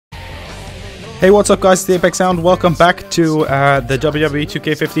Hey, what's up guys, it's the Apex Sound. Welcome back to the WWE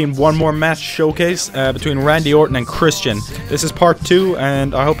 2K15 One More Match Showcase between Randy Orton and Christian. This is part 2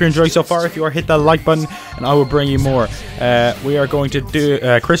 and I hope you're enjoying so far. If you are, hit that like button and I will bring you more. We are going to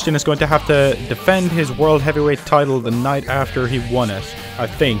do, Christian is going to have to defend his World Heavyweight title the night after he won it, I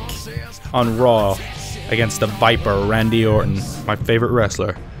think, on Raw against the VIPER, Randy Orton, my favorite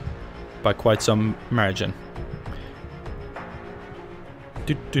wrestler, by quite some margin.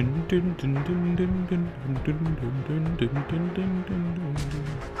 So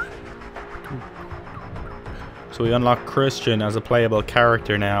we unlock Christian as a playable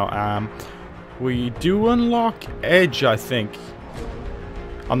character now. We do unlock Edge, I think,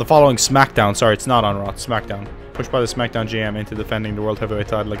 on the following SmackDown. Sorry, it's not on Raw, it's SmackDown. Pushed by the SmackDown GM into defending the World Heavyweight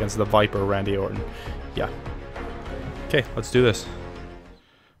title against the VIPER, Randy Orton. Yeah. Okay, let's do this.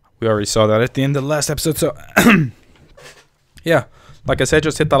 We already saw that at the end of the last episode, so yeah. Like I said,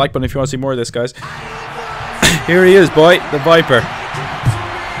 just hit that like button if you want to see more of this, guys. Here he is, boy, the VIPER.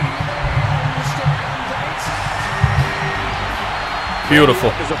 Beautiful.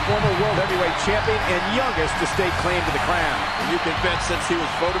 Is a former World Heavyweight Champion and youngest to stake claim to the crown. And you can bet since he was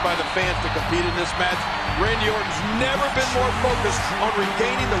voted by the fans to compete in this match, Randy Orton's never been more focused on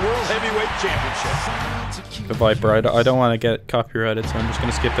regaining the World Heavyweight Championship. The VIPER. I don't want to get copyrighted, so I'm just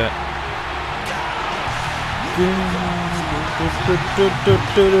going to skip that.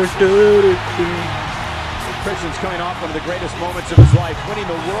 Christian's coming off one of the greatest moments of his life, winning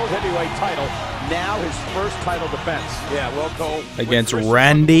the World Heavyweight title, now his first title defense. Yeah, well, Cole. Against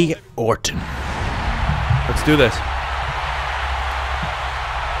Randy Orton. Let's do this.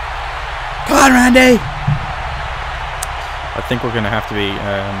 Come on, Randy! I think we're going to have to be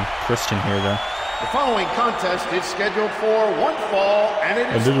Christian here, though. The following contest is scheduled for one fall, and it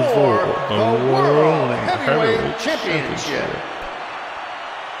is for the World Heavyweight Championship.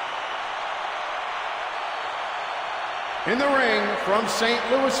 In the ring from St.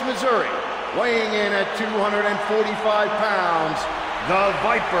 Louis, Missouri, weighing in at 245 pounds, the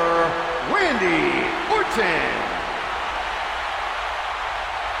VIPER, Randy Orton.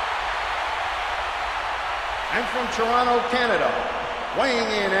 And from Toronto, Canada, weighing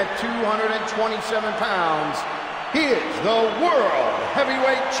in at 227 pounds, he is the World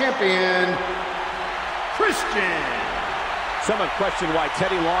Heavyweight Champion, Christian. Some have questioned why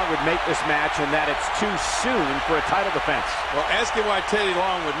Teddy Long would make this match and that it's too soon for a title defense. Well, asking why Teddy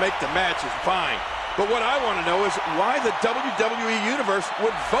Long would make the match is fine. But what I want to know is why the WWE Universe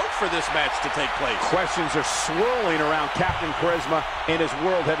would vote for this match to take place. Questions are swirling around Captain Charisma and his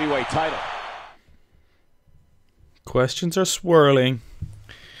World Heavyweight title. Questions are swirling.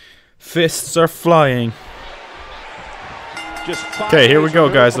 Fists are flying. Okay, here we go,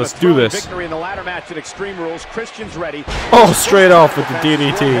 guys. Let's do this. Victory in the ladder match at Extreme Rules. Christian's ready. Oh, straight off with the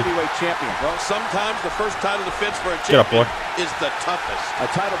DDT. Well, sometimes the first title defense for a Get up, boy. champion is the toughest. A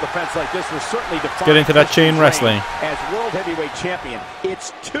title defense like this was certainly defined. Get into that chain wrestling. As World Heavyweight Champion,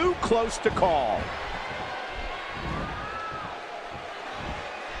 it's too close to call.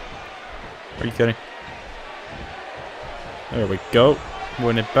 Are you kidding? There we go.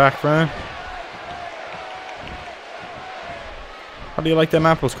 Win it back, man. How do you like them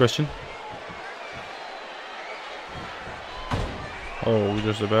apples, Christian? Oh,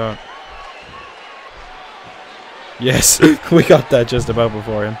 just about. Yes, we got that just about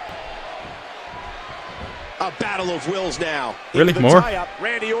before him. A battle of wills now. Really? More?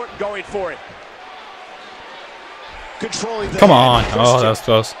 Randy Orton going for it. Controlling the Come on. Oh, that was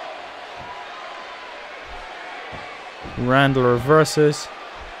close. Randall reverses.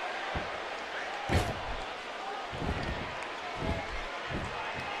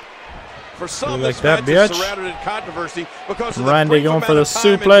 For some, like this that, match is bitch. surrounded in controversy because of Randy the going for the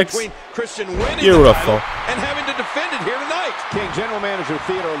time suplex. between Christian winning Beautiful. the title and having to defend it here tonight. King, General Manager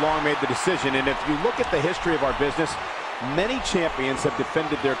Theodore Long made the decision, and if you look at the history of our business, many champions have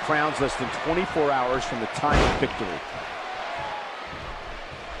defended their crowns less than 24 hours from the time of victory.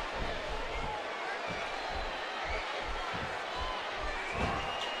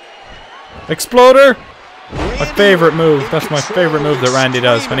 Exploder! My favorite move. That's my favorite move that Randy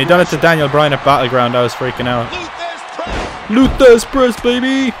does. When he done it to Daniel Bryan at Battleground, I was freaking out. Luther's press,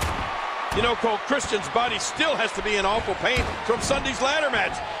 baby! You know, Cole, Christian's body still has to be in awful pain from Sunday's ladder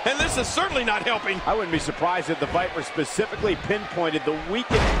match, and this is certainly not helping. I wouldn't be surprised if the VIPER specifically pinpointed the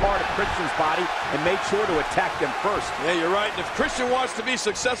weakest part of Christian's body and made sure to attack them first. Yeah, you're right. And if Christian wants to be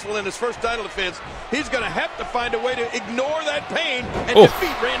successful in his first title defense, he's going to have to find a way to ignore that pain and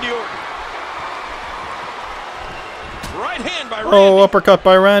defeat Randy Orton. Right hand by Randy. Oh, uppercut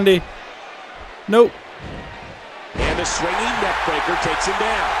by Randy. Nope. And a swinging neck breaker takes him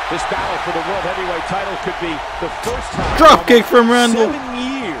down. This battle for the World Heavyweight title could be the first time. Drop kick from Randall. 7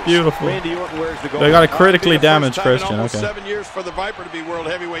 years. Beautiful. Randy Orton wears the gold. They got a critically damaged Christian. Okay. Okay. 7 years for the Viper to be World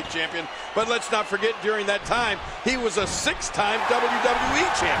Heavyweight Champion. But let's not forget, during that time, he was a 6-time WWE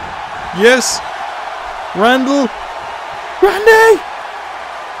Champion. Yes. Randall. Randy.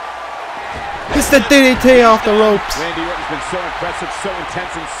 It's the DDT off the ropes. Randy Orton's been so impressive, so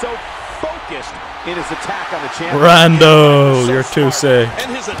intense, and so focused in his attack on the champion. Rando, you're too sick. And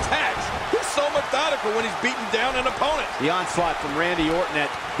his attacks, he's so methodical when he's beating down an opponent. The onslaught from Randy Orton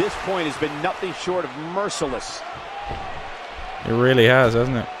at this point has been nothing short of merciless. It really has,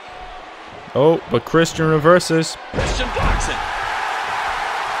 hasn't it? Oh, but Christian reverses. Christian blocks it.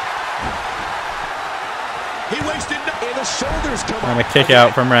 He wasted and the shoulders come And a kick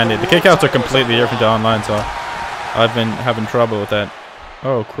out from Randy. The kickouts are completely different to online, so I've been having trouble with that.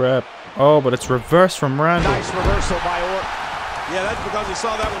 Oh crap. Oh, but it's reversed from Randy. Nice reversal by Orton. Yeah, that's because he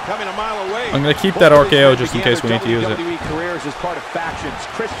saw that one coming a mile away. I'm going to keep that RKO just in case we need to use it. WWE careers as part of factions.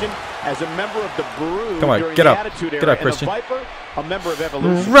 Christian as a member of the Brood. Come on, get up. Get up, Christian. Viper, a member of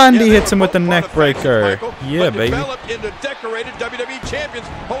Evolution. Randy hits him with the neck breaker. Yeah, baby. Into decorated WWE champions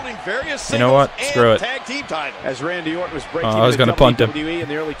holding various you know what? Screw it. Tag team titles. As Randy Orton was breaking I was going to punt him. WWE in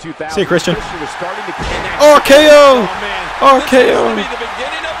the early 2000s. See you, Christian. Was starting to RKO! Oh, man. RKO! This is going to be the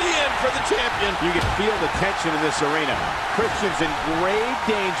beginning of the end for the champion. You can feel the tension in this arena. Christian's in grave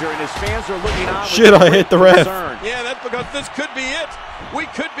danger, and his fans are looking on. Shit, I hit the ref. Yeah, that's because this could be it. We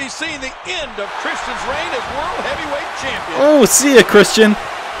could be seeing the end of Christian's reign as World Heavyweight Champion. Oh, see ya, Christian.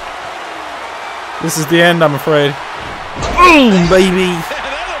 This is the end, I'm afraid. Boom, baby.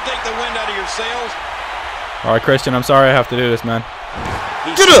 That'll take the wind out of your sails. All right, Christian, I'm sorry I have to do this, man.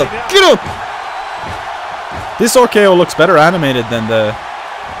 Get up! Get up! This RKO looks better animated than the...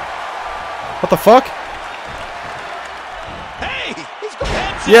 What the fuck? Hey, he's going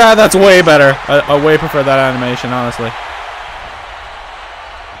head. Yeah, that's way better. I way prefer that animation, honestly.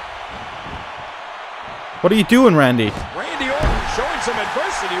 What are you doing, Randy? Randy Orton showing some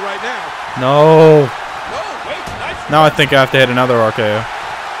adversity right now. No. No, wait, nice. Now I think I have to hit another RKO.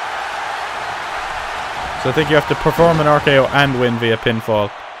 So I think you have to perform an RKO and win via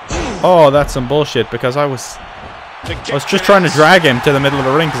pinfall. Oh, that's some bullshit because I was just trying to drag him to the middle of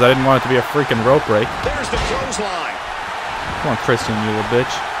the ring because I didn't want it to be a freaking rope break. There's the clothesline. Come on, Christian, you little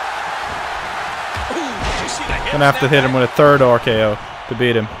bitch. Ooh, did you see the hip Gonna have to hit him with a third RKO to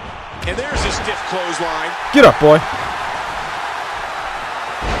beat him. And there's a stiff clothesline. Get up, boy.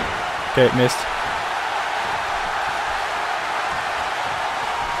 Okay, missed.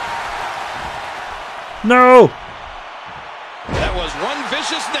 No! That was one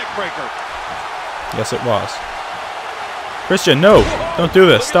vicious neck breaker. Yes, it was. Christian, no! Don't do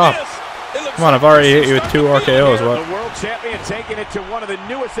this. Stop. Come on, I've already hit you with 2 RKOs. What? The world champion taking it to one of the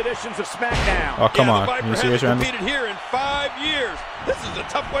newest editions of SmackDown. Oh, come on. The Viper Are you serious, hasn't Randy? competed here in 5 years. This is a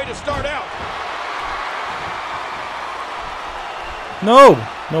tough way to start out. No!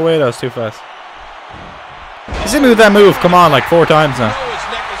 No way, that was too fast. He's hit me with that move. Come on, like 4 times now. Oh, his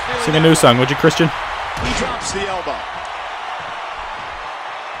neck is feeling Sing a new song, would you, Christian? He drops the elbow.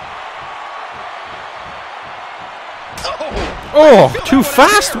 Oh, too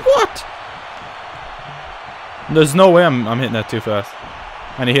fast? What? There's no way I'm hitting that too fast.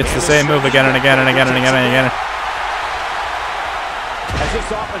 And he hits the same move again and again and again and again and again. As this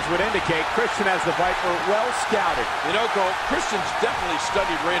offense would indicate, Christian has the Viper well scouted. You know, Cole, Christian's definitely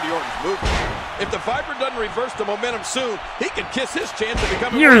studied Randy Orton's movement. If the Viper doesn't reverse the momentum soon, he can kiss his chance of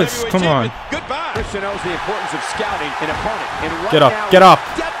becoming World Heavyweight come on. Champion. Goodbye. Christian knows the importance of scouting an opponent. And right Get up, now, get up.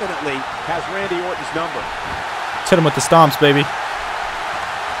 he definitely has Randy Orton's number. Let's hit him with the stomps, baby.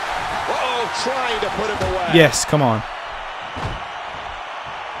 Uh-oh, trying to put him away. Yes, come on.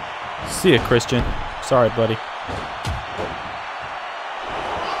 See ya, Christian. Sorry, buddy.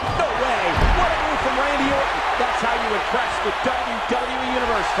 No way. What a move from Randy Orton. That's how you impress the WWE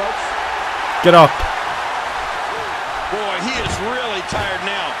Universe, folks. Get up. Boy, he is really tired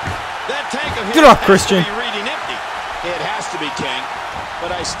now. That tank of his Get up, has Christian. to be reading empty. It has to be, King. But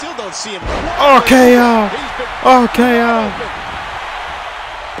I still don't see him. RKO. RKO.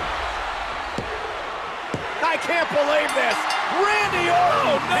 I can't believe this. Randy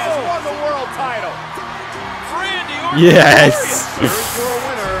Orton has won the world title. Randy Orton. Yes. Here's your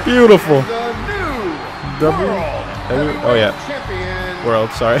winner. Beautiful. The new Oh, yeah. champion, World,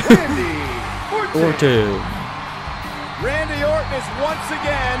 sorry. Randy Orton. Orton. Randy Orton is once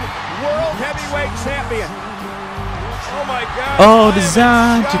again World Heavyweight Champion. Oh, my God. All I am in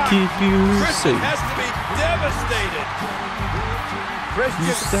designed to shock. keep you Christian safe. has to be devastated.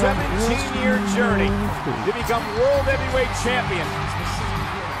 Christian's 17-year journey to become World Heavyweight Champion.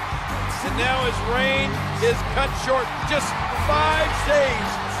 And now his reign is cut short. Just 5 days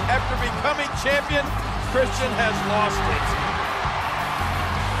after becoming champion, Christian has lost it.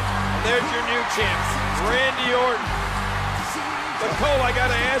 And there's your new champ, Randy Orton. But Cole, I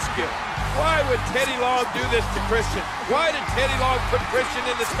gotta ask you, why would Teddy Long do this to Christian? Why did Teddy Long put Christian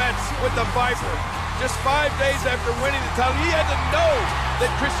in this match with the Viper? Just 5 days after winning the title, he had to know that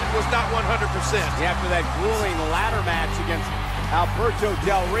Christian was not 100%. After that grueling ladder match against Alberto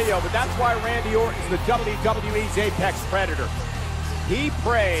Del Rio, but that's why Randy Orton's the WWE's Apex Predator. He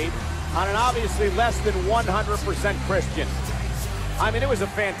preyed on an obviously less than 100% Christian. I mean, it was a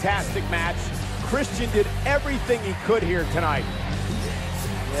fantastic match. Christian did everything he could here tonight.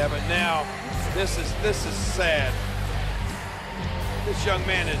 Yeah, but now, this is sad. This young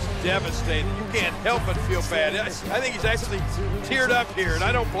man is devastated. You can't help but feel bad. I think he's actually teared up here, and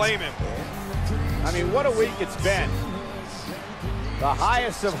I don't blame him. I mean, what a week it's been. The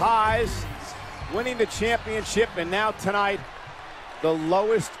highest of highs, winning the championship, and now tonight, the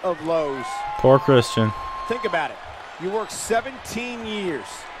lowest of lows. Poor Christian. Think about it. You worked 17 years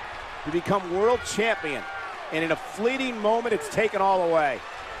to become world champion, and in a fleeting moment, it's taken all away.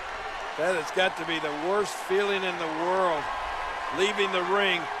 That has got to be the worst feeling in the world. Leaving the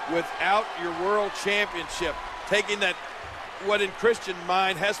ring without your world championship. Taking that, what in Christian's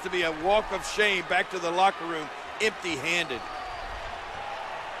mind has to be a walk of shame back to the locker room, empty-handed.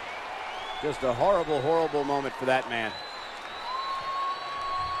 Just a horrible, horrible moment for that man.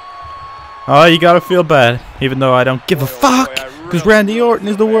 Oh, you gotta feel bad, even though I don't give a fuck, because Randy Orton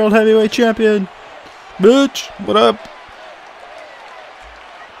is the World Heavyweight Champion. Bitch, what up?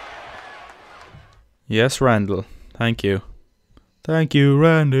 Yes, Randall. Thank you. Thank you,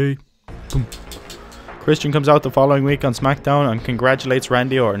 Randy. Boom. Christian comes out the following week on SmackDown and congratulates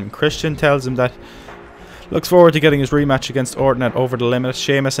Randy Orton. Christian tells him that looks forward to getting his rematch against Orton at Over the Limit.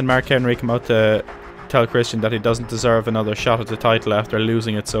 Sheamus and Mark Henry come out to tell Christian that he doesn't deserve another shot at the title after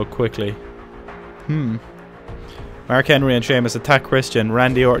losing it so quickly. Mark Henry and Sheamus attack Christian.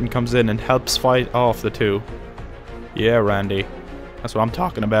 Randy Orton comes in and helps fight off the two. Yeah, Randy. That's what I'm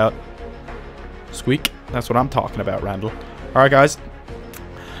talking about. Squeak. That's what I'm talking about, Randall. Alright, guys.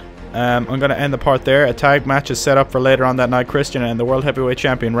 I'm going to end the part there. A tag match is set up for later on that night. Christian and the World Heavyweight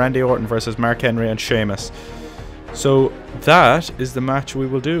Champion Randy Orton versus Mark Henry and Sheamus. So that is the match we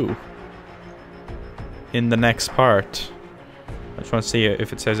will do in the next part. I just want to see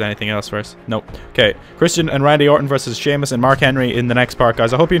if it says anything else first. Nope. Okay. Christian and Randy Orton versus Sheamus and Mark Henry in the next part,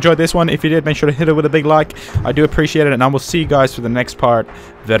 guys. I hope you enjoyed this one. If you did, make sure to hit it with a big like. I do appreciate it, and I will see you guys for the next part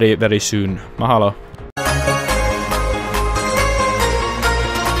very, very soon. Mahalo.